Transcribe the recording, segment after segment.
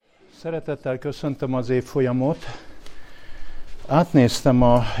Szeretettel köszöntöm az évfolyamot. Átnéztem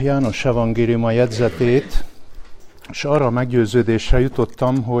a János evangéliuma jegyzetét, és arra a meggyőződésre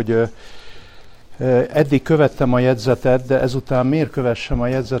jutottam, hogy eddig követtem a jegyzetet, de ezután miért kövessem a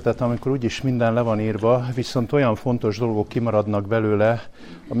jegyzetet, amikor úgyis minden le van írva, viszont olyan fontos dolgok kimaradnak belőle,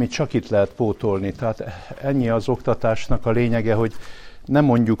 amit csak itt lehet pótolni. Tehát ennyi az oktatásnak a lényege, hogy nem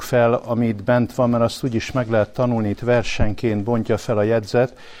mondjuk fel, amit bent van, mert azt úgyis meg lehet tanulni, itt versenként bontja fel a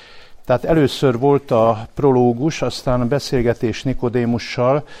jegyzet. Tehát először volt a prológus, aztán a beszélgetés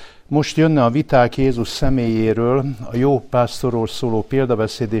Nikodémussal, most jönne a viták Jézus személyéről, a jó pásztorról szóló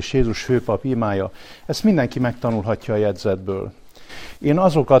példabeszéd és Jézus főpap imája. Ezt mindenki megtanulhatja a jegyzetből. Én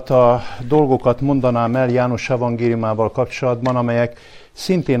azokat a dolgokat mondanám el János evangéliumával kapcsolatban, amelyek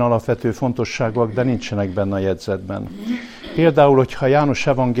szintén alapvető fontosságúak, de nincsenek benne a jegyzetben. Például, hogyha János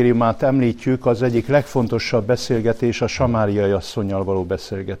evangéliumát említjük, az egyik legfontosabb beszélgetés a samáriai asszonnyal való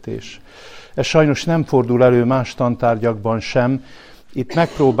beszélgetés. Ez sajnos nem fordul elő más tantárgyakban sem. Itt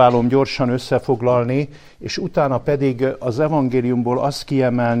megpróbálom gyorsan összefoglalni, és utána pedig az evangéliumból azt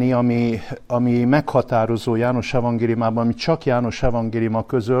kiemelni, ami meghatározó János evangéliumában, ami csak János evangéliuma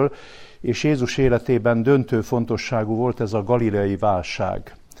közöl, és Jézus életében döntő fontosságú volt ez a galileai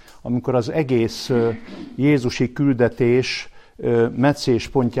válság. Amikor az egész jézusi küldetés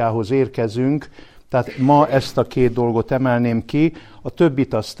meccéspontjához érkezünk, tehát ma ezt a két dolgot emelném ki, a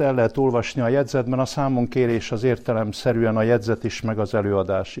többit azt el lehet olvasni a jegyzetben, a számonkérés az értelemszerűen a jegyzet is, meg az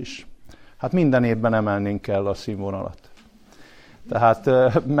előadás is. Hát minden évben emelnénk kell a színvonalat. Tehát,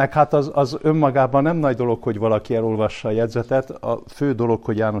 meg hát az önmagában nem nagy dolog, hogy valaki elolvassa a jegyzetet, a fő dolog,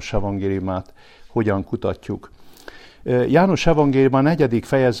 hogy János evangéliumát hogyan kutatjuk. János evangéliuma 4.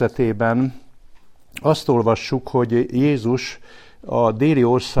 fejezetében azt olvassuk, hogy Jézus a déli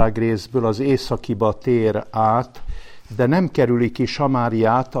országrészből az északiba tér át, de nem kerüli ki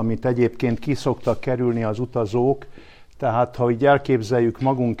Samáriát, amit egyébként ki szoktak kerülni az utazók. Tehát, ha így elképzeljük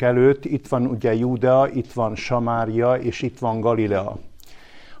magunk előtt, itt van ugye Júdea, itt van Samária, és itt van Galilea.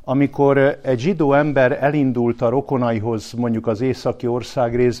 Amikor egy zsidó ember elindult a rokonaihoz, mondjuk az északi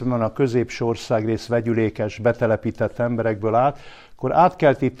országrészben, a középső országrész vegyülékes, betelepített emberekből állt, akkor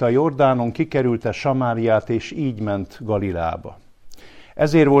átkelt itt a Jordánon, kikerülte Samáriát, és így ment Galileába.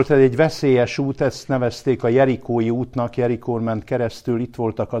 Ezért volt ez egy veszélyes út, ezt nevezték a jerikói útnak, Jerikón ment keresztül, itt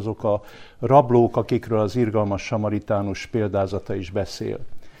voltak azok a rablók, akikről az irgalmas samaritánus példázata is beszél.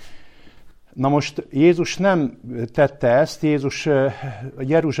 Na most Jézus nem tette ezt, Jézus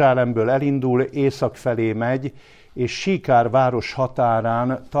Jeruzsálemből elindul, észak felé megy, és Síkár város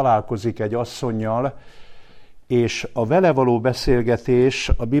határán találkozik egy asszonnyal, és a vele való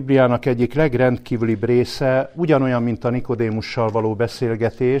beszélgetés a Bibliának egyik legrendkívülibb része, ugyanolyan, mint a Nikodémussal való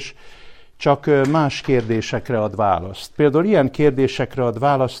beszélgetés, csak más kérdésekre ad választ. Például ilyen kérdésekre ad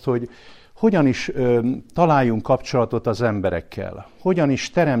választ, hogy hogyan is találjunk kapcsolatot az emberekkel, hogyan is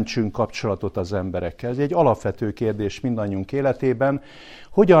teremtsünk kapcsolatot az emberekkel. Ez egy alapvető kérdés mindannyiunk életében.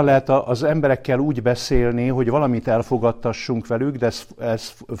 Hogyan lehet az emberekkel úgy beszélni, hogy valamit elfogadtassunk velük, de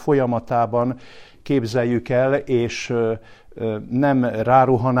ez folyamatában képzeljük el, és nem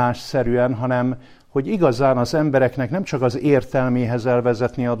rárohanásszerűen, hanem hogy igazán az embereknek nem csak az értelméhez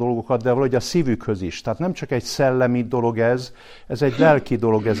elvezetni a dolgokat, de valahogy a szívükhöz is. Tehát nem csak egy szellemi dolog ez egy lelki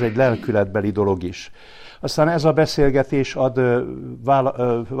dolog, ez egy lelkületbeli dolog is. Aztán ez a beszélgetés ad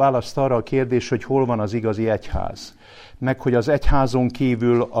választ arra a kérdés, hogy hol van az igazi egyház. Meg hogy az egyházon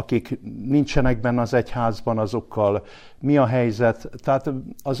kívül, akik nincsenek benne az egyházban, azokkal mi a helyzet. Tehát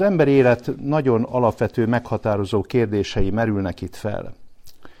az ember élet nagyon alapvető, meghatározó kérdései merülnek itt fel.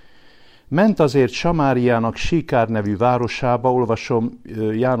 Ment azért Samáriának Síkár nevű városába, olvasom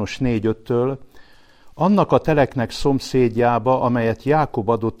János 4:5-től, annak a teleknek szomszédjába, amelyet Jákob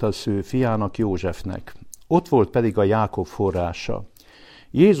adott az ő fiának Józsefnek. Ott volt pedig a Jákob forrása.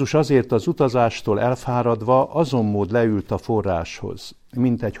 Jézus azért az utazástól elfáradva azonmód leült a forráshoz.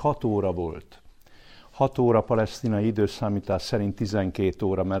 Mintegy 6 óra volt. 6 óra palesztinai időszámítás szerint 12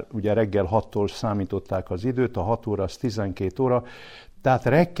 óra, mert ugye reggel 6-tól számították az időt, a 6 óra az 12 óra, tehát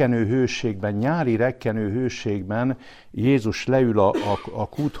rekkenő hőségben, nyári rekkenő hőségben Jézus leül a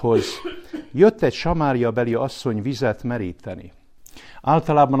kúthoz. Jött egy samáriabeli asszony vizet meríteni.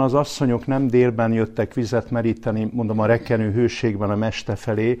 Általában az asszonyok nem délben jöttek vizet meríteni, mondom a rekkenő hőségben a meste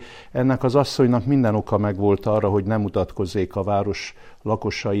felé. Ennek az asszonynak minden oka megvolt arra, hogy nem mutatkozzék a város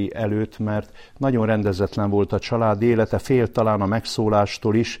lakosai előtt, mert nagyon rendezetlen volt a család élete, fél talán a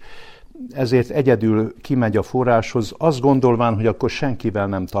megszólástól is, ezért egyedül kimegy a forráshoz, azt gondolván, hogy akkor senkivel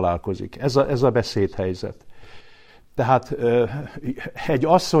nem találkozik. Ez a beszédhelyzet. Tehát egy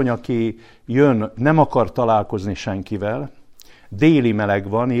asszony, aki jön, nem akar találkozni senkivel, déli meleg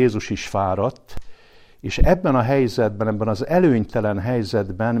van, Jézus is fáradt, és ebben a helyzetben, ebben az előnytelen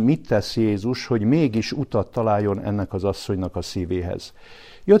helyzetben mit tesz Jézus, hogy mégis utat találjon ennek az asszonynak a szívéhez.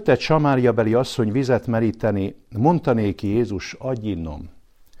 Jött egy samáriabeli asszony vizet meríteni, mondta néki Jézus, adj innom.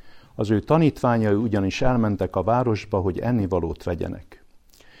 Az ő tanítványai ugyanis elmentek a városba, hogy ennivalót vegyenek.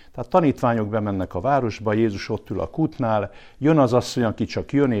 Tehát tanítványok bemennek a városba, Jézus ott ül a kútnál, jön az asszony, aki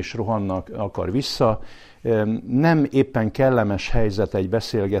csak jön és rohannak akar vissza, nem éppen kellemes helyzet egy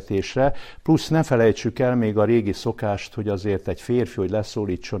beszélgetésre, plusz ne felejtsük el még a régi szokást, hogy azért egy férfi, hogy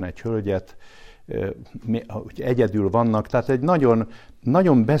leszólítson egy hölgyet, hogy egyedül vannak, tehát egy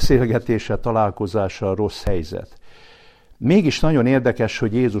nagyon beszélgetésre, találkozásra rossz helyzet. Mégis nagyon érdekes,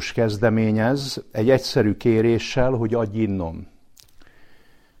 hogy Jézus kezdeményez egy egyszerű kéréssel, hogy adj innom.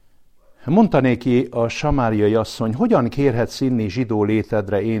 Mondta néki a samáriai asszony, hogyan kérhetsz inni zsidó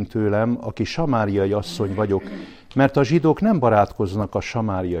létedre én tőlem, aki samáriai asszony vagyok, mert a zsidók nem barátkoznak a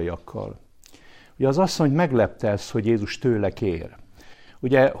samáriaiakkal. Ugye az asszonyt meglepte ez, hogy Jézus tőle kér.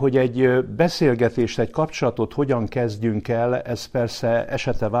 Ugye, hogy egy beszélgetést, egy kapcsolatot hogyan kezdjünk el, ez persze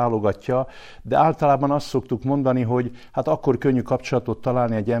esete válogatja, de általában azt szoktuk mondani, hogy hát akkor könnyű kapcsolatot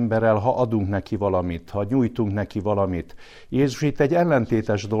találni egy emberrel, ha adunk neki valamit, ha nyújtunk neki valamit. Jézus itt egy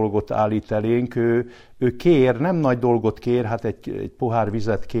ellentétes dolgot állít elénk, ő kér, nem nagy dolgot kér, hát egy pohár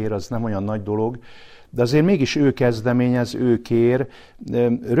vizet kér, az nem olyan nagy dolog, de azért mégis ő kezdeményez, ő kér,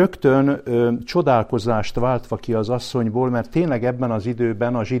 rögtön csodálkozást váltva ki az asszonyból, mert tényleg ebben az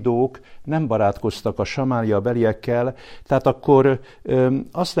időben a zsidók nem barátkoztak a samáriabeliekkel, tehát akkor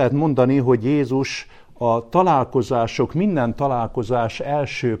azt lehet mondani, hogy Jézus a találkozások, minden találkozás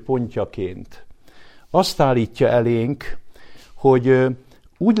első pontjaként azt állítja elénk, hogy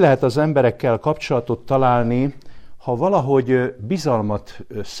úgy lehet az emberekkel kapcsolatot találni, ha valahogy bizalmat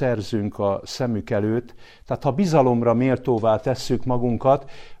szerzünk a szemük előtt, tehát ha bizalomra méltóvá tesszük magunkat,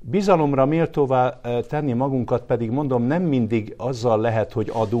 bizalomra méltóvá tenni magunkat pedig mondom nem mindig azzal lehet, hogy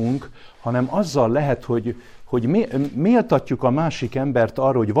adunk, hanem azzal lehet, hogy méltatjuk a másik embert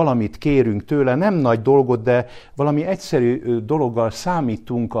arra, hogy valamit kérünk tőle, nem nagy dolgot, de valami egyszerű dologgal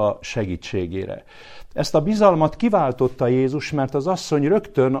számítunk a segítségére. Ezt a bizalmat kiváltotta Jézus, mert az asszony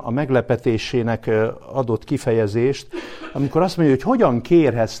rögtön a meglepetésének adott kifejezést, amikor azt mondja, hogy hogyan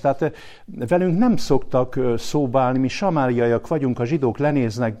kérhetsz, tehát velünk nem szoktak szóba állni, mi samáriaiak vagyunk, a zsidók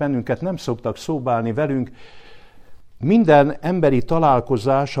lenéznek bennünket, nem szoktak szóba állni velünk. Minden emberi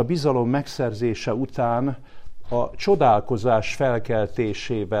találkozás a bizalom megszerzése után a csodálkozás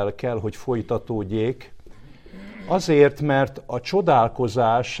felkeltésével kell, hogy folytatódjék. Azért, mert a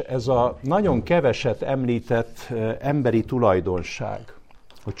csodálkozás, ez a nagyon keveset említett emberi tulajdonság,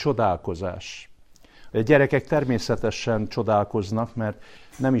 a csodálkozás. A gyerekek természetesen csodálkoznak, mert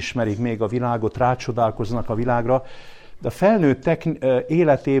nem ismerik még a világot, rácsodálkoznak a világra, de a felnőttek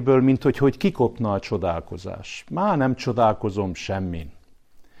életéből, mint hogy kikopna a csodálkozás. Már nem csodálkozom semmin.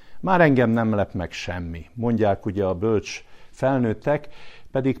 Már engem nem lep meg semmi, mondják ugye a bölcs felnőttek,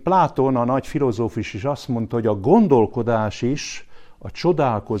 pedig Plátón, a nagy filozófus is azt mondta, hogy a gondolkodás is a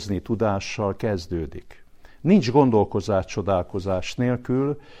csodálkozni tudással kezdődik. Nincs gondolkozás csodálkozás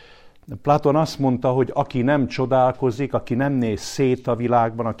nélkül. Plátón azt mondta, hogy aki nem csodálkozik, aki nem néz szét a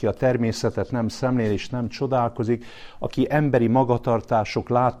világban, aki a természetet nem szemlél és nem csodálkozik, aki emberi magatartások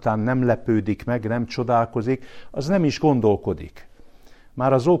láttán nem lepődik meg, nem csodálkozik, az nem is gondolkodik.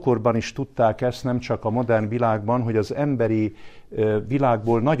 Már az ókorban is tudták ezt, nem csak a modern világban, hogy az emberi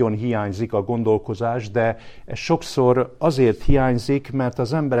világból nagyon hiányzik a gondolkozás, de ez sokszor azért hiányzik, mert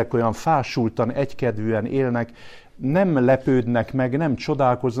az emberek olyan fásultan, egykedvűen élnek, nem lepődnek meg, nem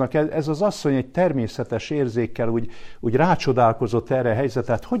csodálkoznak. Ez az asszony egy természetes érzékkel úgy rácsodálkozott erre a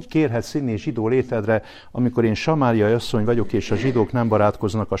helyzetet, hogy kérhetsz inni zsidó létedre, amikor én samáriai asszony vagyok, és a zsidók nem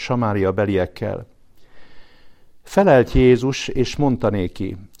barátkoznak a samáriabeliekkel. Felelt Jézus, és mondta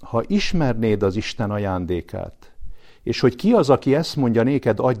néki, ha ismernéd az Isten ajándékát, és hogy ki az, aki ezt mondja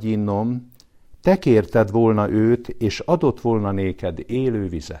néked, adj innom, te kérted volna őt, és adott volna néked élő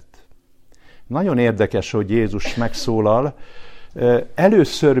vizet. Nagyon érdekes, hogy Jézus megszólal.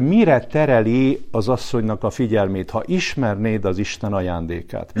 Először mire tereli az asszonynak a figyelmét, ha ismernéd az Isten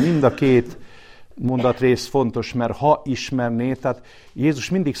ajándékát. Mind a két mondatrész fontos, mert ha ismerné, tehát Jézus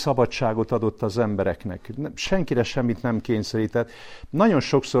mindig szabadságot adott az embereknek. Senkire semmit nem kényszerített. Nagyon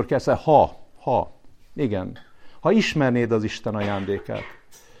sokszor kezdve, igen, ha ismernéd az Isten ajándékát.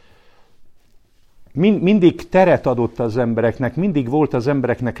 Mindig teret adott az embereknek, mindig volt az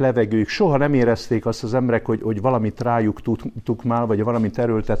embereknek levegőjük, soha nem érezték azt az emberek, hogy valamit rájuk tukmál, vagy valamit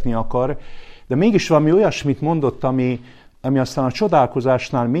erőltetni akar, de mégis valami olyasmit mondott, ami aztán a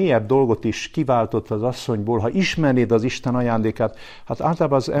csodálkozásnál mélyebb dolgot is kiváltott az asszonyból, ha ismernéd az Isten ajándékát, hát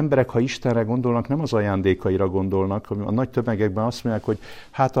általában az emberek, ha Istenre gondolnak, nem az ajándékaira gondolnak. A nagy tömegekben azt mondják, hogy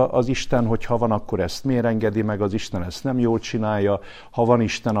hát az Isten, hogyha van, akkor ezt miért engedi meg, az Isten ezt nem jól csinálja, ha van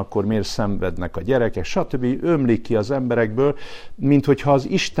Isten, akkor miért szenvednek a gyerekek, stb. Ömlik ki az emberekből, mint hogyha az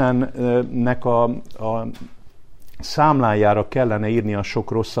Istennek a számlájára kellene írni a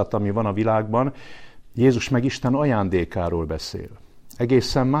sok rosszat, ami van a világban. Jézus meg Isten ajándékáról beszél.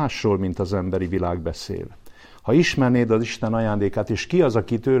 Egészen másról, mint az emberi világ beszél. Ha ismernéd az Isten ajándékát, és ki az,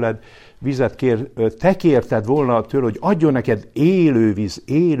 aki tőled vizet kér, te kérted volna tőle, hogy adjon neked élő víz,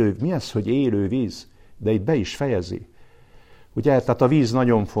 mi az, hogy élő víz? De itt be is fejezi. Ugye, tehát a víz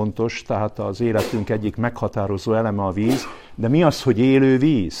nagyon fontos, tehát az életünk egyik meghatározó eleme a víz, de mi az, hogy élő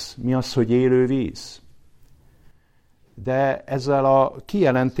víz? Mi az, hogy élő víz? De ezzel a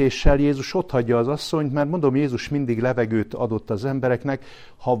kijelentéssel Jézus otthagyja az asszonyt, mert mondom, Jézus mindig levegőt adott az embereknek.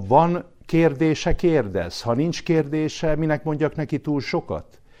 Ha van kérdése, kérdez. Ha nincs kérdése, minek mondjak neki túl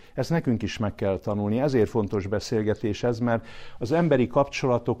sokat? Ezt nekünk is meg kell tanulni. Ezért fontos beszélgetés ez, mert az emberi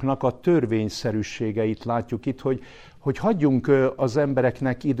kapcsolatoknak a törvényszerűségeit látjuk itt, hogy hagyjunk az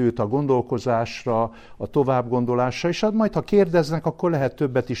embereknek időt a gondolkozásra, a továbbgondolásra, és majd ha kérdeznek, akkor lehet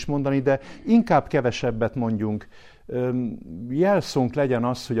többet is mondani, de inkább kevesebbet mondjunk. Jelszónk legyen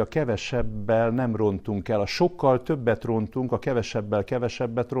az, hogy a kevesebbel nem rontunk el, a sokkal többet rontunk, a kevesebbel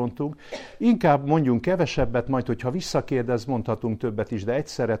kevesebbet rontunk. Inkább mondjunk kevesebbet, majd hogyha visszakérdez, mondhatunk többet is, de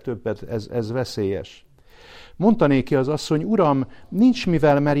egyszerre többet, ez veszélyes. Mondta néki az asszony, Uram, nincs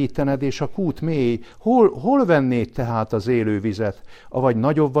mivel merítened, és a kút mély. Hol vennéd tehát az élő vizet? Avagy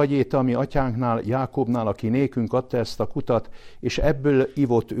nagyobb vagy éte, ami atyánknál, Jákobnál, aki nékünk adta ezt a kutat, és ebből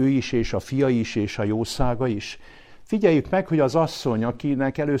ivott ő is, és a fia is, és a jószága is? Figyeljük meg, hogy az asszony,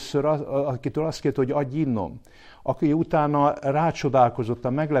 akinek először, akitől azt kérte, hogy adj innom, aki utána rácsodálkozott, a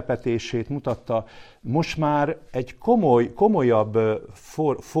meglepetését mutatta, most már egy komolyabb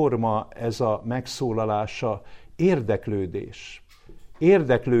forma ez a megszólalása,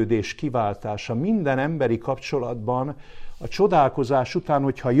 érdeklődés kiváltása. Minden emberi kapcsolatban a csodálkozás után,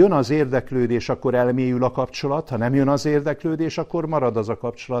 hogyha jön az érdeklődés, akkor elmélyül a kapcsolat, ha nem jön az érdeklődés, akkor marad az a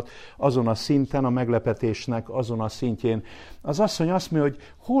kapcsolat azon a szinten, a meglepetésnek azon a szintjén. Az asszony azt mondja, hogy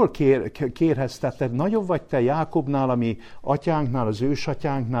hol kérhetsz, te nagyobb vagy te Jákobnál, ami atyánknál, az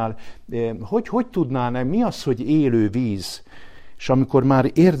ősatyánknál, hogy tudnál, mi az, hogy élő víz? És amikor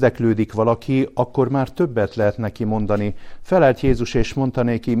már érdeklődik valaki, akkor már többet lehet neki mondani. Felelt Jézus és mondta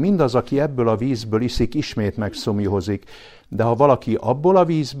néki, mindaz, aki ebből a vízből iszik, ismét megszomjahozik. De ha valaki abból a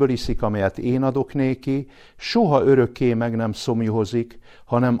vízből iszik, amelyet én adok néki, soha örökké meg nem szomjahozik,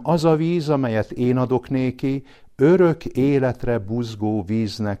 hanem az a víz, amelyet én adok néki, örök életre buzgó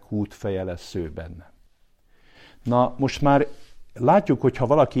víznek kútfeje lesz ő benne. Na, most már látjuk, hogy ha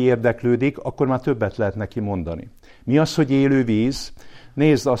valaki érdeklődik, akkor már többet lehet neki mondani. Mi az, hogy élő víz?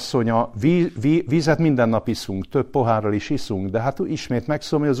 Nézd, asszonya, vízet minden nap iszunk, több pohárral is iszunk, de hát ismét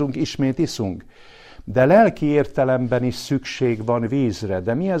megszomjazunk, ismét iszunk. De lelki értelemben is szükség van vízre.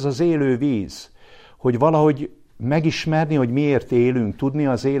 De mi ez az élő víz? Hogy valahogy megismerni, hogy miért élünk, tudni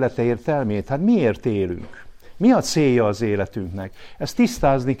az élete értelmét. Hát miért élünk? Mi a célja az életünknek? Ezt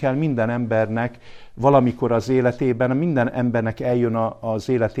tisztázni kell minden embernek valamikor az életében. Minden embernek eljön az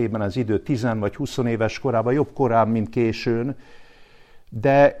életében az idő 10 vagy 20 éves korában, jobb korán, mint későn.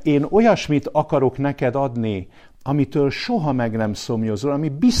 De én olyasmit akarok neked adni, amitől soha meg nem szomjazol, ami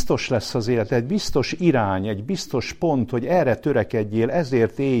biztos lesz az élet, egy biztos irány, egy biztos pont, hogy erre törekedjél,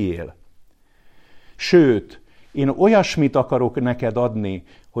 ezért éljél. Sőt, én olyasmit akarok neked adni,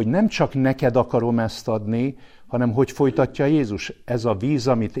 hogy nem csak neked akarom ezt adni, hanem hogy folytatja Jézus, ez a víz,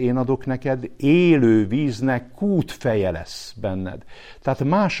 amit én adok neked, élő víznek kútfeje lesz benned. Tehát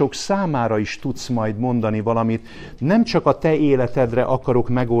mások számára is tudsz majd mondani valamit, nem csak a te életedre akarok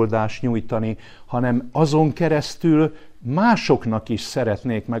megoldást nyújtani, hanem azon keresztül másoknak is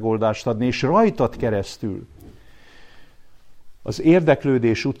szeretnék megoldást adni, és rajtad keresztül. Az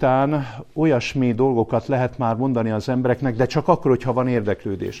érdeklődés után olyasmi dolgokat lehet már mondani az embereknek, de csak akkor, hogyha van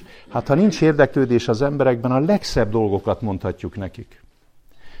érdeklődés. Hát ha nincs érdeklődés az emberekben, a legszebb dolgokat mondhatjuk nekik.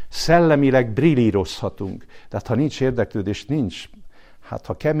 Szellemileg brillírozhatunk. Tehát ha nincs érdeklődés, nincs. Hát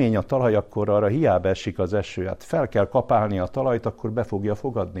ha kemény a talaj, akkor arra hiába esik az eső. Hát fel kell kapálni a talajt, akkor be fogja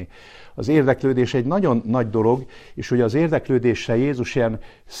fogadni. Az érdeklődés egy nagyon nagy dolog, és ugye az érdeklődésre Jézus ilyen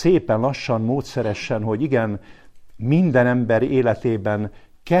szépen, lassan, módszeresen, hogy igen, minden ember életében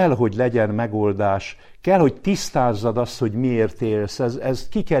kell, hogy legyen megoldás, kell, hogy tisztázzad azt, hogy miért élsz, ez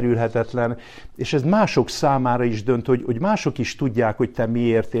kikerülhetetlen, és ez mások számára is dönt, hogy mások is tudják, hogy te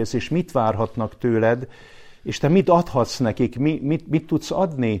miért élsz, és mit várhatnak tőled, És te mit adhatsz nekik, mit tudsz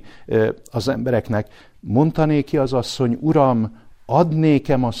adni az embereknek? Mondta néki az asszony, Uram, add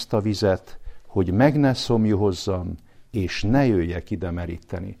nékem azt a vizet, hogy meg ne szomjuhozzam, és ne jöjjek ide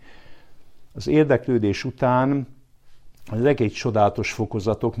meríteni. Az érdeklődés után ezek egy csodálatos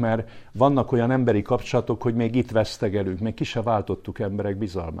fokozatok, mert vannak olyan emberi kapcsolatok, hogy még itt vesztegelünk, még ki se váltottuk emberek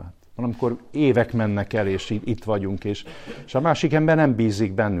bizalmát. Van, amikor évek mennek el, és itt vagyunk, és a másik ember nem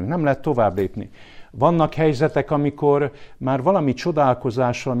bízik bennünk, nem lehet tovább lépni. Vannak helyzetek, amikor már valami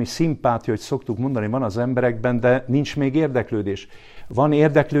csodálkozás, valami szimpátia, hogy szoktuk mondani, van az emberekben, de nincs még érdeklődés. Van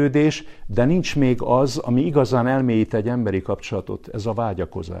érdeklődés, de nincs még az, ami igazán elmélyít egy emberi kapcsolatot. Ez a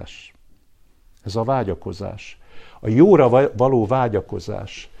vágyakozás. Ez a vágyakozás. A jóra való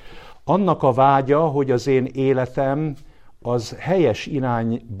vágyakozás. Annak a vágya, hogy az én életem az helyes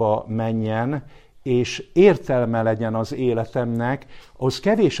irányba menjen, és értelme legyen az életemnek, ahhoz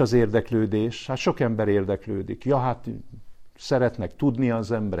kevés az érdeklődés, hát sok ember érdeklődik. Ja, hát szeretnek tudni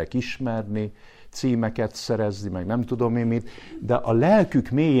az emberek, ismerni, címeket szerezni, meg nem tudom én mit, de a lelkük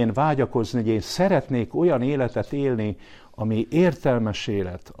mélyén vágyakozni, hogy én szeretnék olyan életet élni, ami értelmes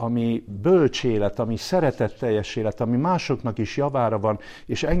élet, ami bölcs élet, ami szeretetteljes élet, ami másoknak is javára van,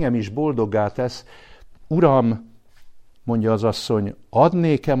 és engem is boldoggá tesz. Uram, mondja az asszony, add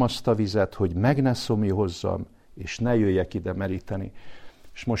nékem azt a vizet, hogy meg ne szomjuhozzam, és ne jöjjek ide meríteni.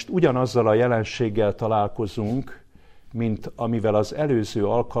 És most ugyanazzal a jelenséggel találkozunk, mint amivel az előző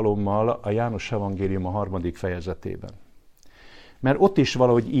alkalommal a János evangéliuma 3. fejezetében. Mert ott is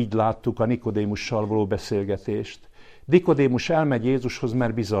valahogy így láttuk a Nikodémussal való beszélgetést. Nikodémus elmegy Jézushoz,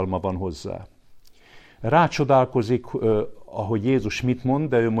 mert bizalma van hozzá. Rácsodálkozik, ahogy Jézus mit mond,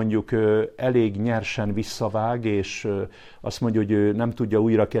 de ő mondjuk elég nyersen visszavág, és azt mondja, hogy ő nem tudja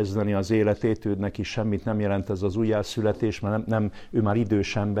újra kezdeni az életét, ő neki semmit nem jelent ez az újjászületés, mert ő már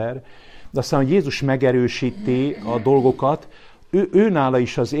idős ember. De aztán, hogy Jézus megerősíti a dolgokat, őnála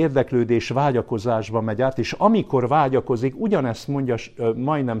is az érdeklődés vágyakozásba megy át, és amikor vágyakozik, ugyanezt mondja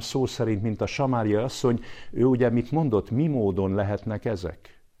majdnem szó szerint, mint a samáriai asszony, ő ugye mit mondott, mi módon lehetnek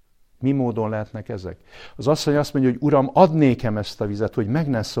ezek? Mi módon lehetnek ezek? Az asszony azt mondja, hogy Uram, add nékem ezt a vizet, hogy meg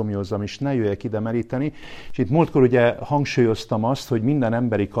ne szomjozzam, és ne jöjjek ide meríteni. És itt múltkor ugye hangsúlyoztam azt, hogy minden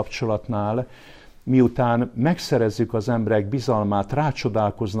emberi kapcsolatnál, miután megszerezzük az emberek bizalmát,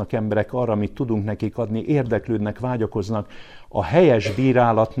 rácsodálkoznak emberek arra, amit tudunk nekik adni, érdeklődnek, vágyakoznak, a helyes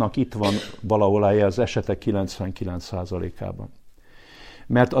bírálatnak itt van valahol az esetek 99%-ában.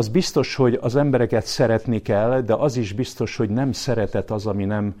 Mert az biztos, hogy az embereket szeretni kell, de az is biztos, hogy nem szeretet az, ami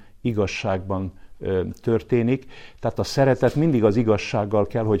nem igazságban történik. Tehát a szeretet mindig az igazsággal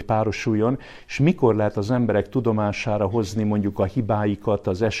kell, hogy párosuljon, és mikor lehet az emberek tudomására hozni mondjuk a hibáikat,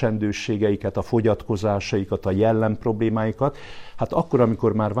 az esendőségeiket, a fogyatkozásaikat, a jellem problémáikat? Hát akkor,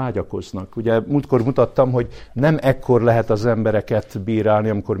 amikor már vágyakoznak. Ugye múltkor mutattam, hogy nem ekkor lehet az embereket bírálni,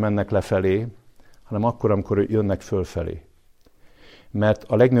 amikor mennek lefelé, hanem akkor, amikor jönnek fölfelé. Mert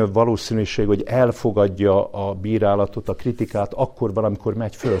a legnagyobb valószínűség, hogy elfogadja a bírálatot, a kritikát, akkor valamikor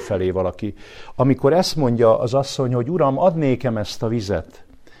megy fölfelé valaki. Amikor ezt mondja az asszony, hogy Uram, add nékem ezt a vizet,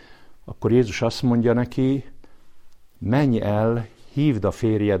 akkor Jézus azt mondja neki, menj el, hívd a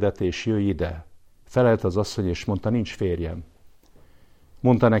férjedet és jöjj ide. Felelt az asszony és mondta, nincs férjem.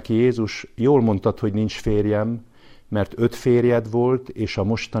 Mondta neki Jézus, jól mondtad, hogy nincs férjem, mert 5 férjed volt, és a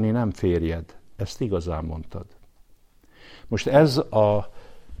mostani nem férjed. Ezt igazán mondtad. Most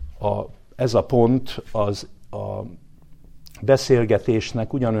ez a pont az a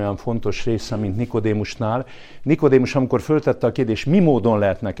beszélgetésnek ugyanolyan fontos része, mint Nikodémusnál. Nikodémus, amikor föltette a kérdést, mi módon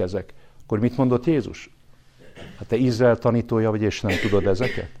lehetnek ezek? Akkor mit mondott Jézus? Hát te Izrael tanítója vagy, és nem tudod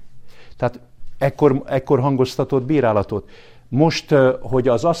ezeket? Tehát ekkor hangoztatott bírálatot. Most, hogy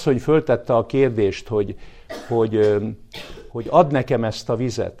az asszony föltette a kérdést, hogy add nekem ezt a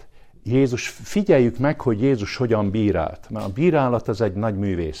vizet, Jézus, figyeljük meg, hogy Jézus hogyan bírált. Mert a bírálat az egy nagy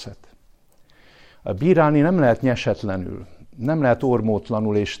művészet. A bírálni nem lehet nyesetlenül, nem lehet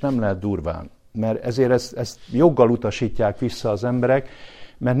ormótlanul, és nem lehet durván. Mert ezért ezt joggal utasítják vissza az emberek,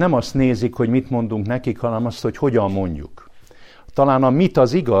 mert nem azt nézik, hogy mit mondunk nekik, hanem azt, hogy hogyan mondjuk. Talán a mit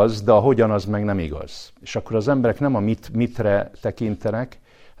az igaz, de a hogyan az meg nem igaz. És akkor az emberek nem a mitre tekintenek,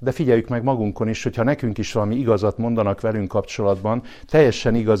 de figyeljük meg magunkon is, hogyha nekünk is valami igazat mondanak velünk kapcsolatban,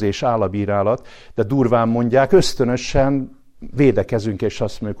 teljesen igaz és áll a bírálat, de durván mondják, ösztönösen védekezünk, és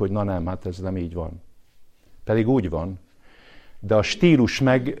azt mondjuk, hogy na nem, hát ez nem így van. Pedig úgy van. De a stílus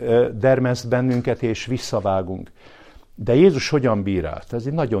megdermeszt bennünket, és visszavágunk. De Jézus hogyan bírált? Ez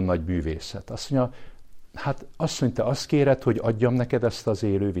egy nagyon nagy bűvészet. Azt mondja, hát azt mondja, te azt kéred, hogy adjam neked ezt az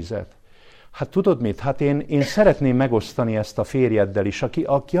élő vizet? Hát tudod mit? Hát én szeretném megosztani ezt a férjeddel is,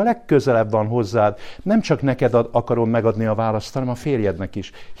 aki a legközelebb van hozzád. Nem csak neked akarom megadni a választ, hanem a férjednek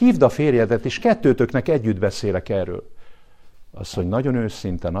is. Hívd a férjedet, és kettőtöknek együtt beszélek erről. Azt mondja, nagyon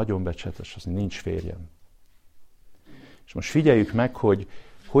őszinte, nagyon becsetes, az nincs férjem. És most figyeljük meg,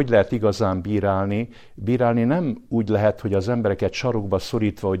 hogy lehet igazán bírálni. Bírálni nem úgy lehet, hogy az embereket sarokba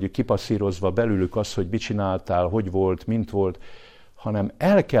szorítva, hogy kipasszírozva belülük az, hogy mit csináltál, hogy volt, mint volt, hanem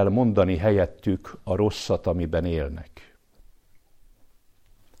el kell mondani helyettük a rosszat, amiben élnek.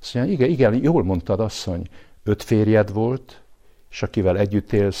 Azt mondja, igen, jól mondtad, asszony, 5 férjed volt, és akivel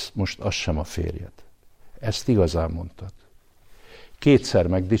együtt élsz, most az sem a férjed. Ezt igazán mondtad. 2-szer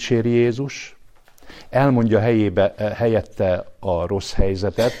megdicséri Jézus, elmondja helyette a rossz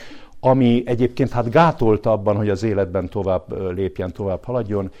helyzetet, ami egyébként hát gátolta abban, hogy az életben tovább lépjen, tovább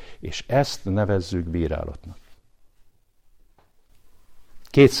haladjon, és ezt nevezzük bírálatnak.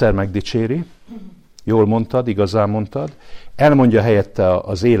 2-szer megdicséri, jól mondtad, igazán mondtad, elmondja helyette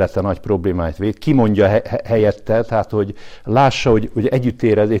az élete nagy problémáit, kimondja helyette, tehát hogy lássa, hogy együtt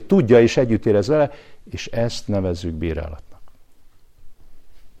érez, tudja és együtt érez vele, és ezt nevezzük bírálatnak.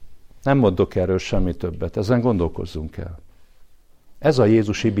 Nem mondok erről semmi többet, ezen gondolkozzunk el. Ez a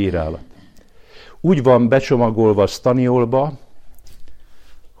jézusi bírálat. Úgy van becsomagolva sztaniolba,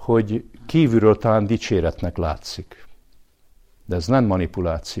 hogy kívülről talán dicséretnek látszik. De ez nem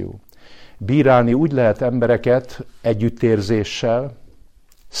manipuláció. Bírálni úgy lehet embereket együttérzéssel,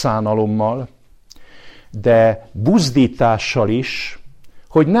 szánalommal, de buzdítással is,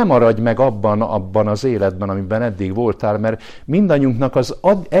 hogy ne maradj meg abban az életben, amiben eddig voltál, mert mindannyiunknak az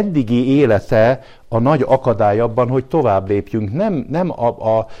eddigi élete a nagy akadály abban, hogy tovább lépjünk.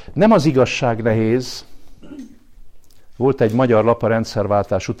 Nem az igazság nehéz. Volt egy magyar lap a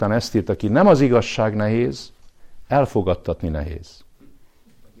rendszerváltás után, ezt írta ki, nem az igazság nehéz, elfogadtatni nehéz.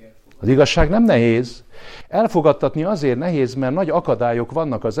 Az igazság nem nehéz. Elfogadtatni azért nehéz, mert nagy akadályok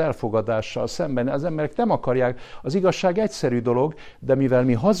vannak az elfogadással szemben. Az emberek nem akarják. Az igazság egyszerű dolog, de mivel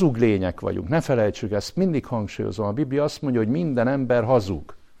mi hazug lények vagyunk, ne felejtsük, ezt mindig hangsúlyozom. A Biblia azt mondja, hogy minden ember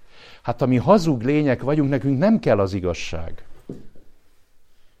hazug. Hát ami hazug lények vagyunk, nekünk nem kell az igazság.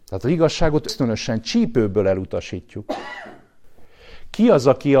 Tehát az igazságot ösztönösen csípőből elutasítjuk. Ki az,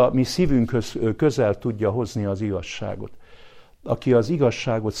 aki a mi szívünkhöz közel tudja hozni az igazságot? Aki az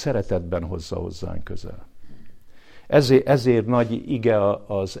igazságot szeretetben hozza hozzánk közel. Ezért nagy ige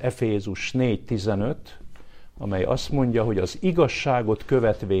az Efézus 4:15, amely azt mondja, hogy az igazságot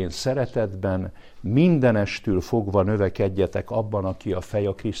követvén szeretetben mindenestül fogva növekedjetek abban, aki a fej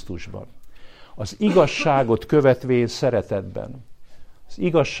a Krisztusban. Az igazságot követvén szeretetben. Az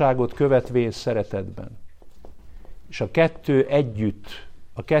igazságot követvén szeretetben. És a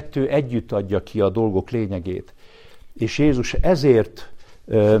kettő együtt adja ki a dolgok lényegét. És Jézus ezért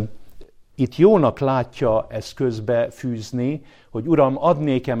itt jónak látja ezt közbe fűzni, hogy Uram, add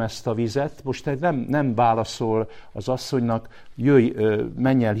nékem ezt a vizet, most nem válaszol az asszonynak, jöjj,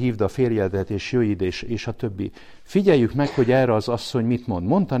 menj el, hívd a férjedet, és jöjj ide, és a többi. Figyeljük meg, hogy erre az asszony mit mond.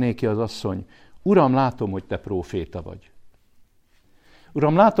 Mondta néki az asszony, Uram, látom, hogy te próféta vagy.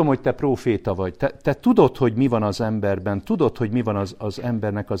 Uram, látom, hogy te próféta vagy. Te tudod, hogy mi van az emberben, tudod, hogy mi van az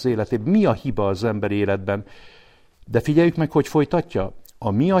embernek az életében, mi a hiba az ember életben. De figyeljük meg, hogy folytatja.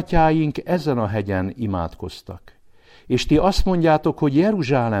 A mi atyáink ezen a hegyen imádkoztak. És ti azt mondjátok, hogy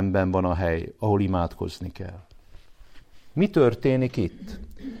Jeruzsálemben van a hely, ahol imádkozni kell. Mi történik itt?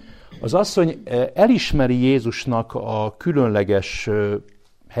 Az asszony elismeri Jézusnak a különleges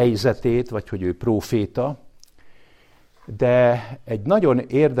helyzetét, vagy hogy ő próféta, de egy nagyon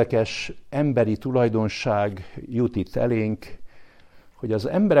érdekes emberi tulajdonság jut itt elénk, hogy az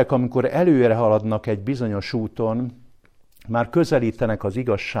emberek, amikor előre haladnak egy bizonyos úton, már közelítenek az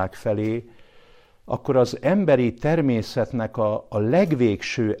igazság felé, akkor az emberi természetnek a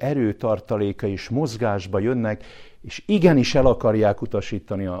legvégső erőtartaléka is mozgásba jönnek, és igenis el akarják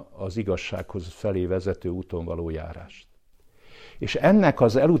utasítani az igazsághoz felé vezető úton való járást. És ennek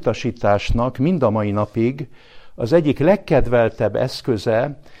az elutasításnak mind a mai napig az egyik legkedveltebb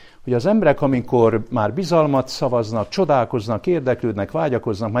eszköze, hogy az emberek, amikor már bizalmat szavaznak, csodálkoznak, érdeklődnek,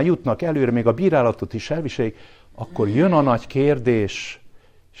 vágyakoznak, már jutnak előre, még a bírálatot is elviselik, akkor jön a nagy kérdés,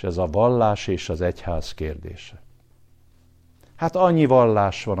 és ez a vallás és az egyház kérdése. Hát annyi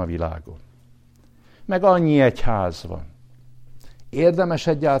vallás van a világon, meg annyi egyház van. Érdemes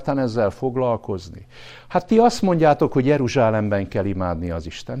egyáltalán ezzel foglalkozni? Hát ti azt mondjátok, hogy Jeruzsálemben kell imádni az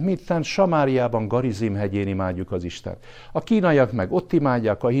Istent. Mitten Samáriában, Garizim hegyén imádjuk az Istent. A kínaiak meg ott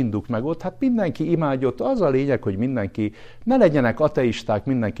imádják, a hinduk meg ott. Hát mindenki imádja ott. Az a lényeg, hogy mindenki, ne legyenek ateisták,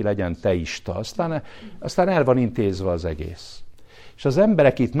 mindenki legyen teista. Aztán el van intézve az egész. És az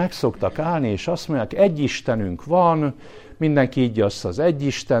emberek itt meg szoktak állni, és azt mondják, egy Istenünk van, mindenki így azt az egy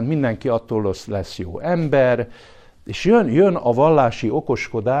Isten, mindenki attól lesz jó ember, és jön a vallási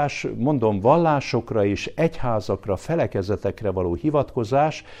okoskodás, mondom, vallásokra és egyházakra, felekezetekre való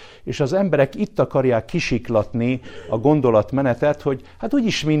hivatkozás, és az emberek itt akarják kisiklatni a gondolatmenetet, hogy hát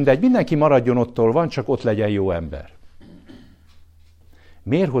úgyis mindegy, mindenki maradjon ottól van, csak ott legyen jó ember.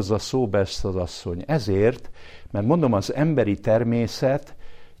 Miért hozza szóba ezt az asszony? Ezért, mert mondom, az emberi természet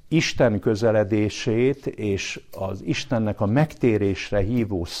Isten közeledését és az Istennek a megtérésre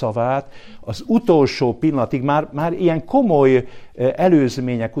hívó szavát az utolsó pillanatig, már ilyen komoly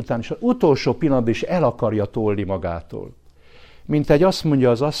előzmények után is, az utolsó pillanatban is el akarja tolni magától. Mint egy azt mondja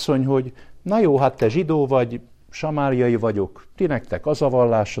az asszony, hogy na jó, hát te zsidó vagy, samáriai vagyok, ti nektek az a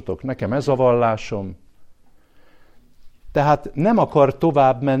vallásotok, nekem ez a vallásom. Tehát nem akar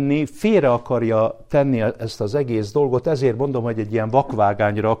tovább menni, félre akarja tenni ezt az egész dolgot, ezért mondom, hogy egy ilyen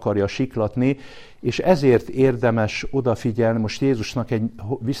vakvágányra akarja siklatni, és ezért érdemes odafigyelni. Most Jézusnak egy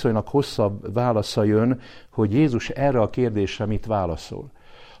viszonylag hosszabb válasza jön, hogy Jézus erre a kérdésre mit válaszol.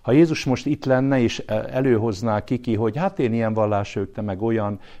 Ha Jézus most itt lenne, és előhozná ki, hogy hát én ilyen vallások, te meg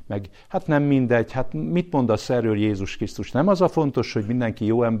olyan, meg hát nem mindegy, hát mit mondasz erről Jézus Krisztus? Nem az a fontos, hogy mindenki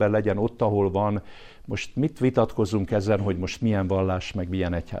jó ember legyen ott, ahol van. Most mit vitatkozunk ezen, hogy most milyen vallás, meg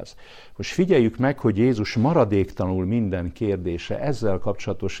milyen egyház? Most figyeljük meg, hogy Jézus maradéktalanul minden kérdése, ezzel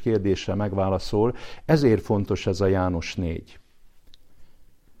kapcsolatos kérdésre megválaszol, ezért fontos ez a János 4.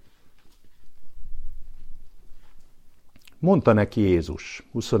 Mondta neki Jézus,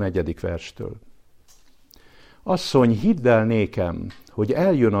 21. verstől. Asszony, hidd el nékem, hogy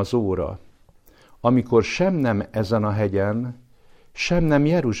eljön az óra, amikor sem nem ezen a hegyen, sem nem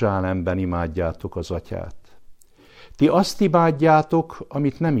Jeruzsálemben imádjátok az Atyát. Ti azt imádjátok,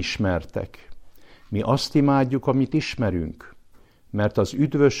 amit nem ismertek. Mi azt imádjuk, amit ismerünk, mert az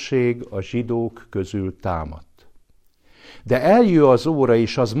üdvösség a zsidók közül támadt. De eljön az óra,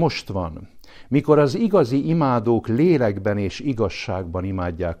 és az most van, mikor az igazi imádók lélekben és igazságban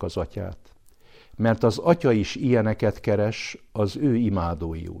imádják az Atyát. Mert az Atya is ilyeneket keres az ő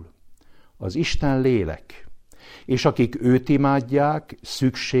imádóiul. Az Isten lélek, és akik őt imádják,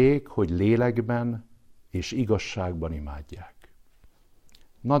 szükség, hogy lélekben és igazságban imádják.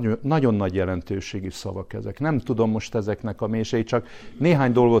 Nagyon nagy jelentőségű szavak ezek. Nem tudom most ezeknek a mélységét, csak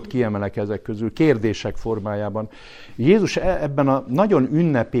néhány dolgot kiemelek ezek közül, kérdések formájában. Jézus ebben a nagyon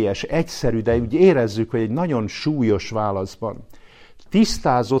ünnepélyes, egyszerű, de úgy érezzük, hogy egy nagyon súlyos válaszban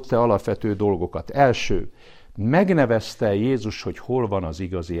tisztázott-e alapvető dolgokat. Első, megnevezte Jézus, hogy hol van az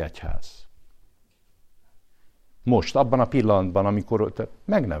igazi egyház. Most, abban a pillanatban, amikor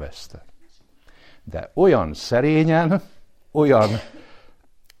megnevezte. De olyan szerényen,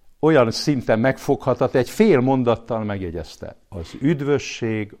 olyan szinten megfoghatat, egy fél mondattal megjegyezte. Az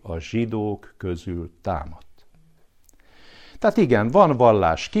üdvösség a zsidók közül támadt. Tehát igen, van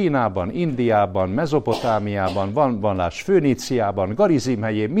vallás Kínában, Indiában, Mezopotámiában, van vallás Föníciában, Garizim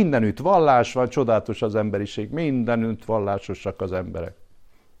hegyén, mindenütt vallás van, csodálatos az emberiség, mindenütt vallásosak az emberek.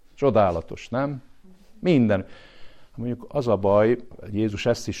 Csodálatos, nem? Minden. Mondjuk az a baj, Jézus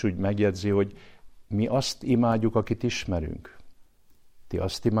ezt is úgy megjegyzi, hogy mi azt imádjuk, akit ismerünk. Ti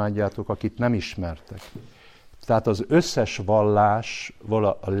azt imádjátok, akit nem ismertek. Tehát az összes vallás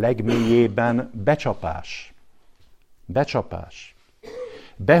a legmélyében becsapás. Becsapás.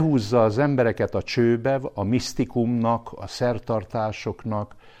 Behúzza az embereket a csőbe, a misztikumnak, a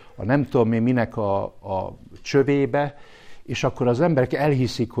szertartásoknak, a nem tudom én minek a csövébe, és akkor az emberek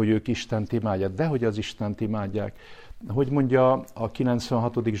elhiszik, hogy ők Istent imádják. Dehogy az Istent imádják. Hogy mondja a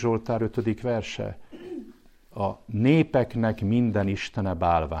 96. Zsoltár 5. verse? A népeknek minden istene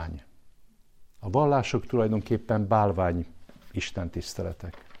bálvány. A vallások tulajdonképpen bálvány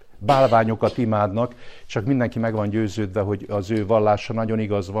istentiszteletek. Bálványokat imádnak, csak mindenki meg van győződve, hogy az ő vallása nagyon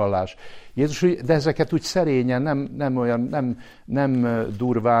igaz vallás. Jézus, de ezeket úgy szerényen, nem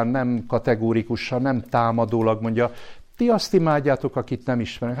durván, nem kategórikusan, nem támadólag mondja, ti azt imádjátok, akit nem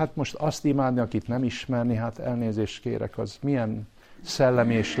ismernek. Hát most azt imádni, akit nem ismerni, hát elnézést kérek, az milyen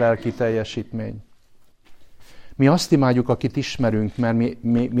szellemi és lelki teljesítmény. Mi azt imádjuk, akit ismerünk, mert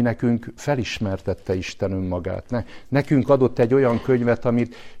mi nekünk felismertette Isten önmagát. Nekünk adott egy olyan könyvet,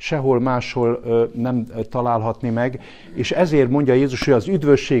 amit sehol máshol nem találhatni meg, és ezért mondja Jézus, hogy az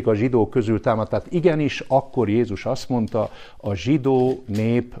üdvösség a zsidók közül támad. Tehát igenis, akkor Jézus azt mondta, a zsidó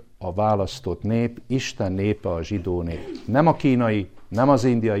nép, a választott nép, Isten népe a zsidó nép. Nem a kínai, nem az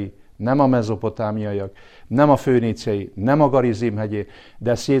indiai, nem a mezopotámiaiak, nem a föníciai, nem a Garizim hegyé,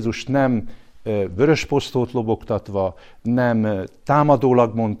 de ezt Jézus nem vörös posztót lobogtatva, nem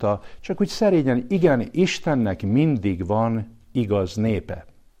támadólag mondta, csak úgy szerényen, igen, Istennek mindig van igaz népe,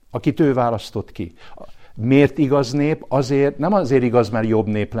 akit ő választott ki. Miért igaz nép? Azért, nem azért igaz, mert jobb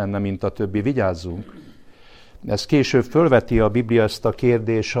nép lenne, mint a többi, vigyázzunk. Ez később fölveti a Biblia ezt a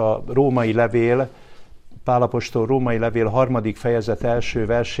kérdés, a római levél, Pál apostol római levél 3. fejezet első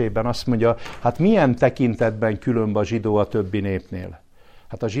versében azt mondja, hát milyen tekintetben különb a zsidó a többi népnél?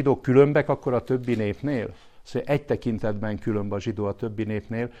 Hát a zsidók különbek akkor a többi népnél? Szóval egy tekintetben különb a zsidó a többi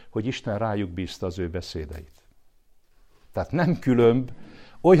népnél, hogy Isten rájuk bízta az ő beszédeit. Tehát nem különb,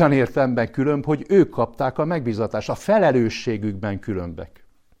 olyan értelemben különb, hogy ők kapták a megbízatást, a felelősségükben különbek.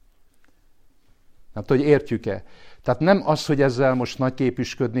 Nem tudom, hogy értjük-e? Tehát nem az, hogy ezzel most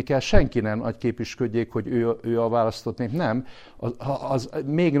nagyképűsködni kell, senki nem nagyképűsködjék, hogy ő a választott nép, nem. Az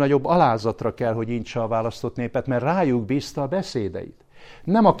még nagyobb alázatra kell, hogy intse a választott népet, mert rájuk bízta a beszédeit.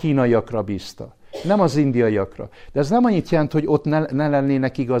 Nem a kínaiakra bízta, nem az indiaiakra. De ez nem annyit jelent, hogy ott ne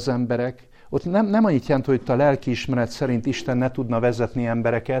lennének igaz emberek, ott nem annyit jelent, hogy a lelkiismeret szerint Isten ne tudna vezetni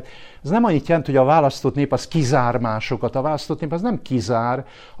embereket. Ez nem annyit jelent, hogy a választott nép az kizár másokat. A választott nép az nem kizár.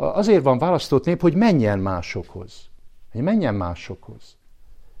 Azért van választott nép, hogy menjen másokhoz. Hogy menjen másokhoz.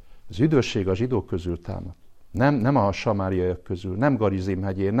 Az üdvösség a zsidók közül támad. Nem a samáriaiak közül, nem Garizim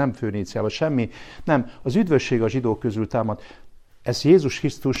hegyén, nem Föníciában, semmi. Nem, az üdvösség a zsidók közül támad. Ezt Jézus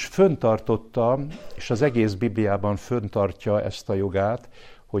Krisztus föntartotta, és az egész Bibliában föntartja ezt a jogát,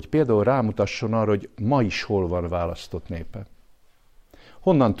 hogy például rámutasson arra, hogy ma is hol van választott népe.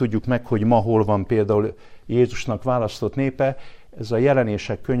 Honnan tudjuk meg, hogy ma hol van például Jézusnak választott népe? Ez a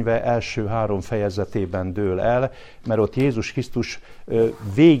Jelenések könyve első 3 fejezetében dől el, mert ott Jézus Krisztus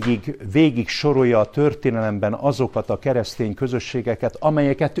végig sorolja a történelemben azokat a keresztény közösségeket,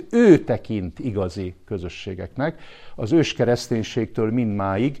 amelyeket ő tekint igazi közösségeknek, az őskereszténységtől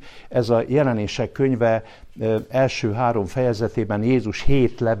mindmáig. Ez a Jelenések könyve első 3 fejezetében Jézus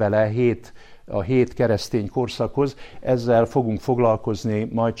 7 levele, a 7 keresztény korszakhoz, ezzel fogunk foglalkozni,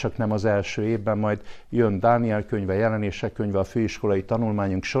 majd csak nem az első évben, majd jön Dániel könyve, Jelenések könyve a főiskolai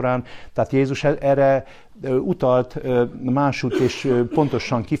tanulmányunk során. Tehát Jézus erre utalt másút, és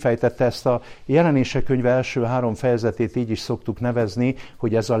pontosan kifejtette ezt a Jelenések könyve első 3 fejezetét, így is szoktuk nevezni,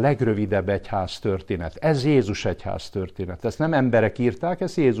 hogy ez a legrövidebb egyház történet. Ez Jézus egyház történet. Ezt nem emberek írták,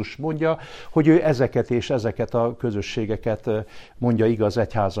 ezt Jézus mondja, hogy ő ezeket és ezeket a közösségeket mondja igaz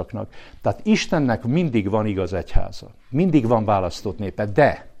egyházaknak. Tehát Istennek mindig van igaz egyháza. Mindig van választott népe,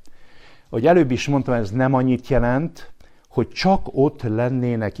 de, ahogy előbb is mondtam, ez nem annyit jelent, hogy csak ott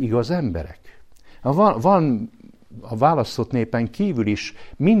lennének igaz emberek. Van a választott népen kívül is,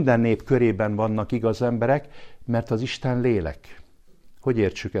 minden nép körében vannak igaz emberek, mert az Isten lélek. Hogy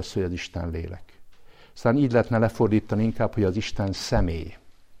értsük ezt, hogy az Isten lélek? Aztán így lehetne lefordítani inkább, hogy az Isten személy.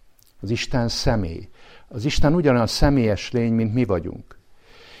 Az Isten személy. Az Isten ugyanolyan személyes lény, mint mi vagyunk.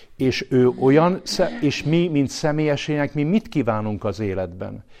 És ő olyan, és mi, mint személyes lények, mi mit kívánunk az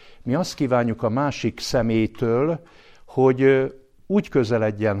életben? Mi azt kívánjuk a másik személytől, hogy úgy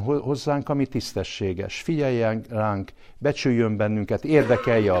közeledjen hozzánk, ami tisztességes, figyeljen ránk, becsüljön bennünket,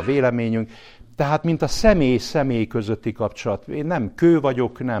 érdekelje a véleményünk. Tehát, mint a személy közötti kapcsolat. Én nem kő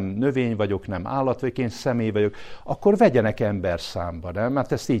vagyok, nem növény vagyok, nem állat vagyok, én személy vagyok. Akkor vegyenek ember számba, nem?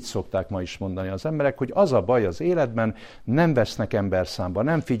 Mert ezt így szokták ma is mondani az emberek, hogy az a baj az életben, nem vesznek ember számba,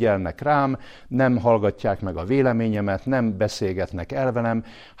 nem figyelnek rám, nem hallgatják meg a véleményemet, nem beszélgetnek el velem.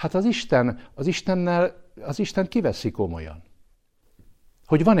 Hát az Isten kiveszi komolyan.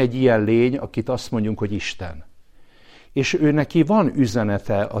 Hogy van egy ilyen lény, akit azt mondjunk, hogy Isten. És ő neki van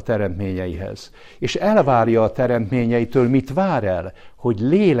üzenete a teremtményeihez. És elvárja a teremtményeitől, mit vár el? Hogy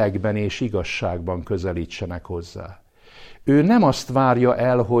lélekben és igazságban közelítsenek hozzá. Ő nem azt várja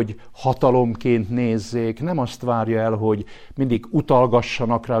el, hogy hatalomként nézzék, nem azt várja el, hogy mindig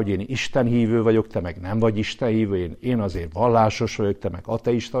utalgassanak rá, hogy én istenhívő vagyok, te meg nem vagy istenhívő, én azért vallásos vagyok, te meg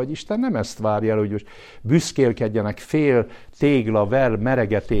ateista vagy. Isten nem ezt várja el, hogy most büszkélkedjenek fél tégla,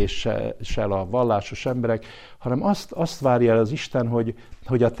 meregetéssel a vallásos emberek, hanem azt várja el az Isten,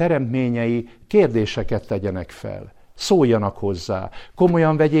 hogy a teremtményei kérdéseket tegyenek fel, szóljanak hozzá,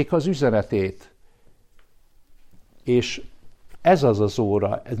 komolyan vegyék az üzenetét. És ez az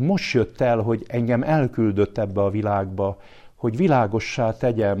óra, ez most jött el, hogy engem elküldött ebbe a világba, hogy világossá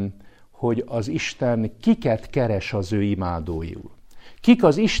tegyem, hogy az Isten kiket keres az ő imádóiul. Kik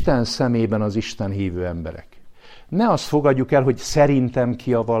az Isten szemében az Isten hívő emberek. Ne azt fogadjuk el, hogy szerintem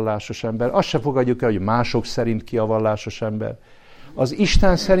ki a vallásos ember, azt se fogadjuk el, hogy mások szerint ki a vallásos ember. Az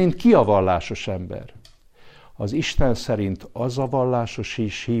Isten szerint ki a vallásos ember. Az Isten szerint az a vallásos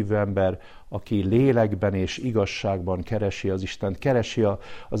és hívő ember, aki lélekben és igazságban keresi az Istent, keresi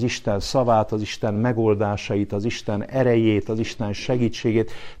az Isten szavát, az Isten megoldásait, az Isten erejét, az Isten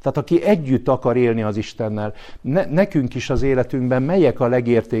segítségét. Tehát aki együtt akar élni az Istennel. Nekünk is az életünkben melyek a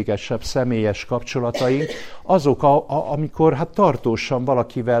legértékesebb személyes kapcsolataink? Azok, amikor tartósan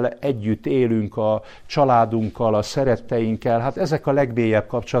valakivel együtt élünk, a családunkkal, a szeretteinkkel, hát ezek a legmélyebb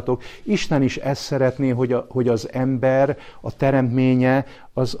kapcsolatok. Isten is ezt szeretné, hogy az ember, a teremtménye,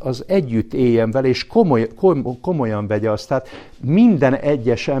 az együtt éljen vele, és komolyan vegye azt. Tehát minden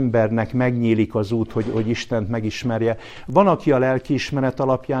egyes embernek megnyílik az út, hogy Istent megismerje. Van, aki a lelkiismeret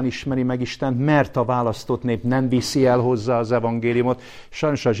alapján ismeri meg Istent, mert a választott nép nem viszi el hozzá az evangéliumot.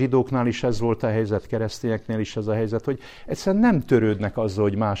 Sajnos a zsidóknál is ez volt a helyzet, keresztényeknél is ez a helyzet, hogy egyszerűen nem törődnek azzal,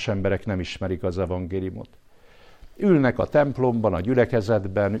 hogy más emberek nem ismerik az evangéliumot. Ülnek a templomban, a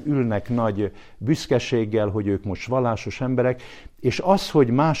gyülekezetben, ülnek nagy büszkeséggel, hogy ők most vallásos emberek, és az, hogy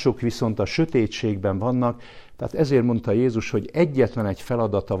mások viszont a sötétségben vannak, tehát ezért mondta Jézus, hogy egyetlen egy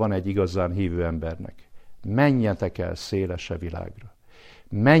feladata van egy igazán hívő embernek. Menjetek el szélese világra.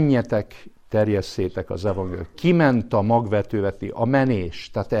 Menjetek, terjesszétek az evangéliumot. Kiment a magvetővetni, a menés,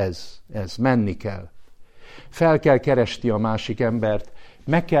 tehát ez, menni kell. Fel kell keresni a másik embert,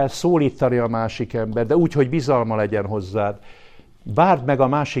 meg kell szólítani a másik ember, de úgy, hogy bizalma legyen hozzád. Várd meg a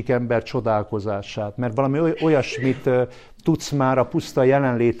másik ember csodálkozását, mert valami olyasmit tudsz már a puszta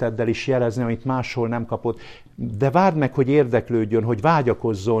jelenléteddel is jelezni, amit máshol nem kapod. De várd meg, hogy érdeklődjön, hogy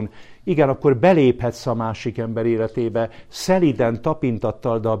vágyakozzon. Igen, akkor beléphetsz a másik ember életébe, szeliden,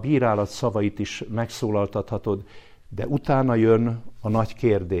 tapintattal, de a bírálat szavait is megszólaltathatod. De utána jön a nagy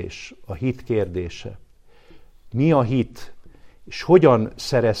kérdés, a hit kérdése. Mi a hit? És hogyan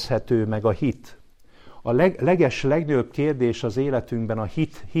szerezhető meg a hit? A legnagyobb kérdés az életünkben a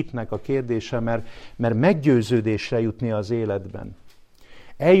hitnek a kérdése, mert meggyőződésre jutni az életben.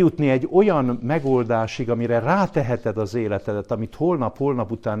 Eljutni egy olyan megoldásig, amire ráteheted az életedet, amit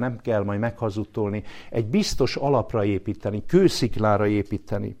holnap után nem kell majd meghazudtolni, egy biztos alapra építeni, kősziklára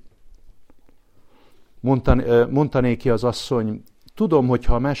építeni. Mondta néki az asszony, tudom, hogy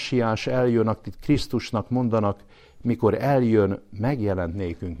ha a messiás eljön, akit Krisztusnak mondanak, mikor eljön, megjelent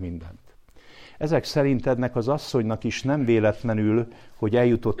nékünk mindent. Ezek szerint ennek az asszonynak is nem véletlenül, hogy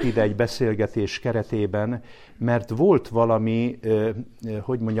eljutott ide egy beszélgetés keretében, mert volt valami,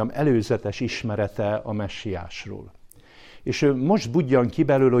 előzetes ismerete a messiásról. És ő most budjan ki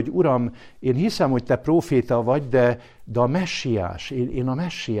belőle, hogy Uram, én hiszem, hogy te próféta vagy, de a messiás, én a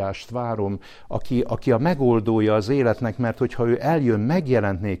messiást várom, aki a megoldója az életnek, mert hogyha ő eljön,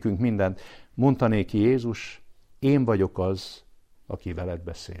 megjelent nékünk mindent. Mondta néki Jézus, én vagyok az, aki veled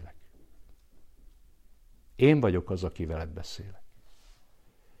beszélek. Én vagyok az, aki veled beszélek.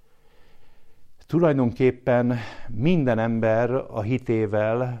 Tulajdonképpen minden ember a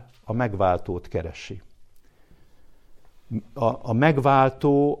hitével a megváltót keresi. A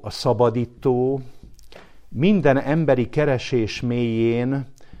megváltó, a szabadító, minden emberi keresés mélyén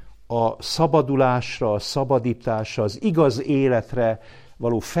a szabadulásra, a szabadításra, az igaz életre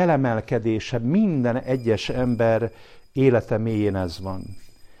való felemelkedése minden egyes ember élete mélyén ez van.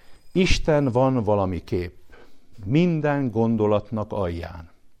 Isten van valamiképp, minden gondolatnak alján.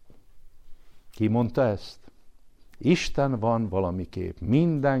 Ki mondta ezt? Isten van valamiképp,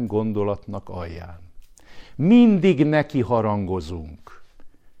 minden gondolatnak alján. Mindig neki harangozunk,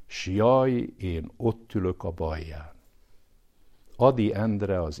 s jaj, én ott ülök a balján. Adi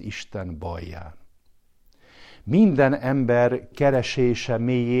Endre az Isten balján. Minden ember keresése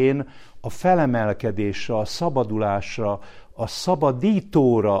mélyén a felemelkedésre, a szabadulásra, a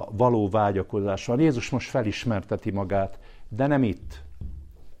szabadítóra való vágyakozás van. Jézus most felismerteti magát, de nem itt.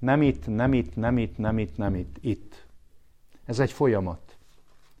 Nem itt. Itt. Ez egy folyamat.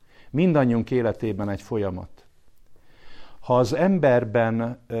 Mindannyiunk életében egy folyamat. Ha az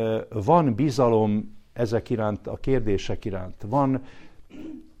emberben van bizalom ezek iránt, a kérdések iránt, van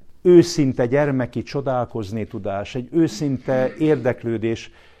őszinte gyermeki csodálkozni tudás, egy őszinte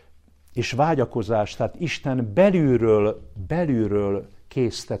érdeklődés és vágyakozás, tehát Isten belülről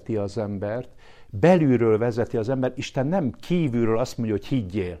készteti az embert, belülről vezeti az embert, Isten nem kívülről azt mondja, hogy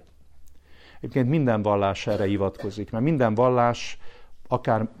higgyél. Egyébként minden vallás erre hivatkozik, mert minden vallás,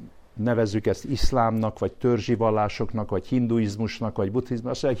 akár nevezzük ezt iszlámnak, vagy törzsi vallásoknak, vagy hinduizmusnak, vagy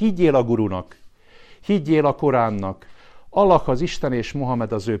buddhizmusnak, azt mondja, higgyél a gurunak, higgyél a Koránnak, Allah az Isten és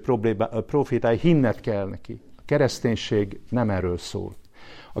Mohamed az ő profétái, hinned kell neki. A kereszténység nem erről szól.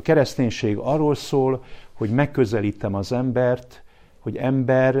 A kereszténység arról szól, hogy megközelítem az embert, hogy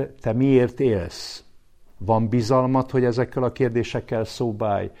ember, te miért élsz? Van bizalmad, hogy ezekkel a kérdésekkel szóba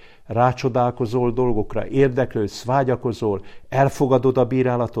állj? Rácsodálkozol dolgokra, érdeklődsz, vágyakozol, elfogadod a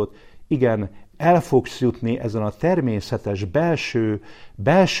bírálatot? Igen, el fogsz jutni ezen a természetes,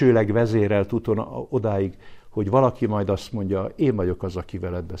 belsőleg vezérelt úton odáig, hogy valaki majd azt mondja, én vagyok az, aki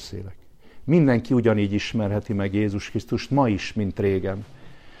veled beszélek. Mindenki ugyanígy ismerheti meg Jézus Krisztust ma is, mint régen.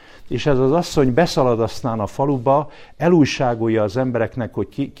 És ez az asszony beszalad aztán a faluba, elújságolja az embereknek,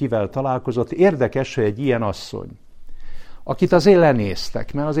 hogy kivel találkozott. Érdekes, hogy egy ilyen asszony, akit azért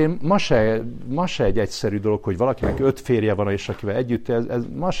lenéztek, mert azért ma se egy egyszerű dolog, hogy valakinek 5 férje van, és akivel együtt, ez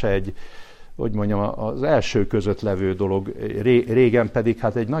ma se egy, hogy mondjam, az első között levő dolog, régen pedig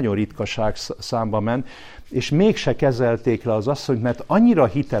hát egy nagyon ritkaság számba ment, és mégse kezelték le az asszonyt, mert annyira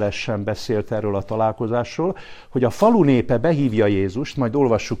hitelesen beszélt erről a találkozásról, hogy a falu népe behívja Jézust, majd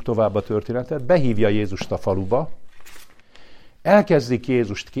olvassuk tovább a történetet, behívja Jézust a faluba, elkezdik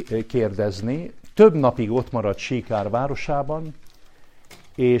Jézust kérdezni, több napig ott marad Síkár városában,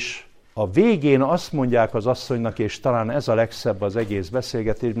 és a végén azt mondják az asszonynak, és talán ez a legszebb az egész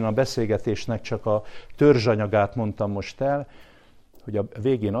beszélgetésben, a beszélgetésnek csak a törzsanyagát mondtam most el, hogy a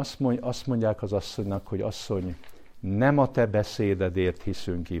végén azt mondják az asszonynak, hogy asszony, nem a te beszédedért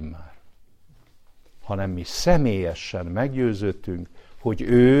hiszünk immár, hanem mi személyesen meggyőződtünk, hogy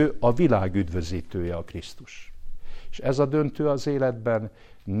ő a világ üdvözítője, a Krisztus. És ez a döntő az életben,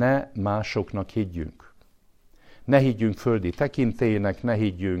 ne másoknak higgyünk. Ne higgyünk földi tekintélynek, ne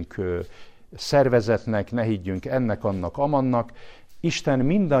higgyünk szervezetnek, ne higgyünk ennek, annak, amannak. Isten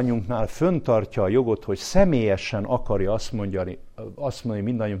mindannyiunknál föntartja a jogot, hogy személyesen akarja azt mondani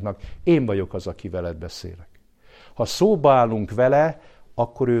mindannyiunknak, én vagyok az, aki veled beszélek. Ha szóba állunk vele,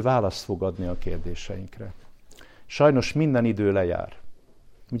 akkor ő választ fog adni a kérdéseinkre. Sajnos minden idő lejár.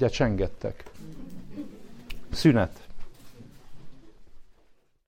 Ugye csengettek? Szünet.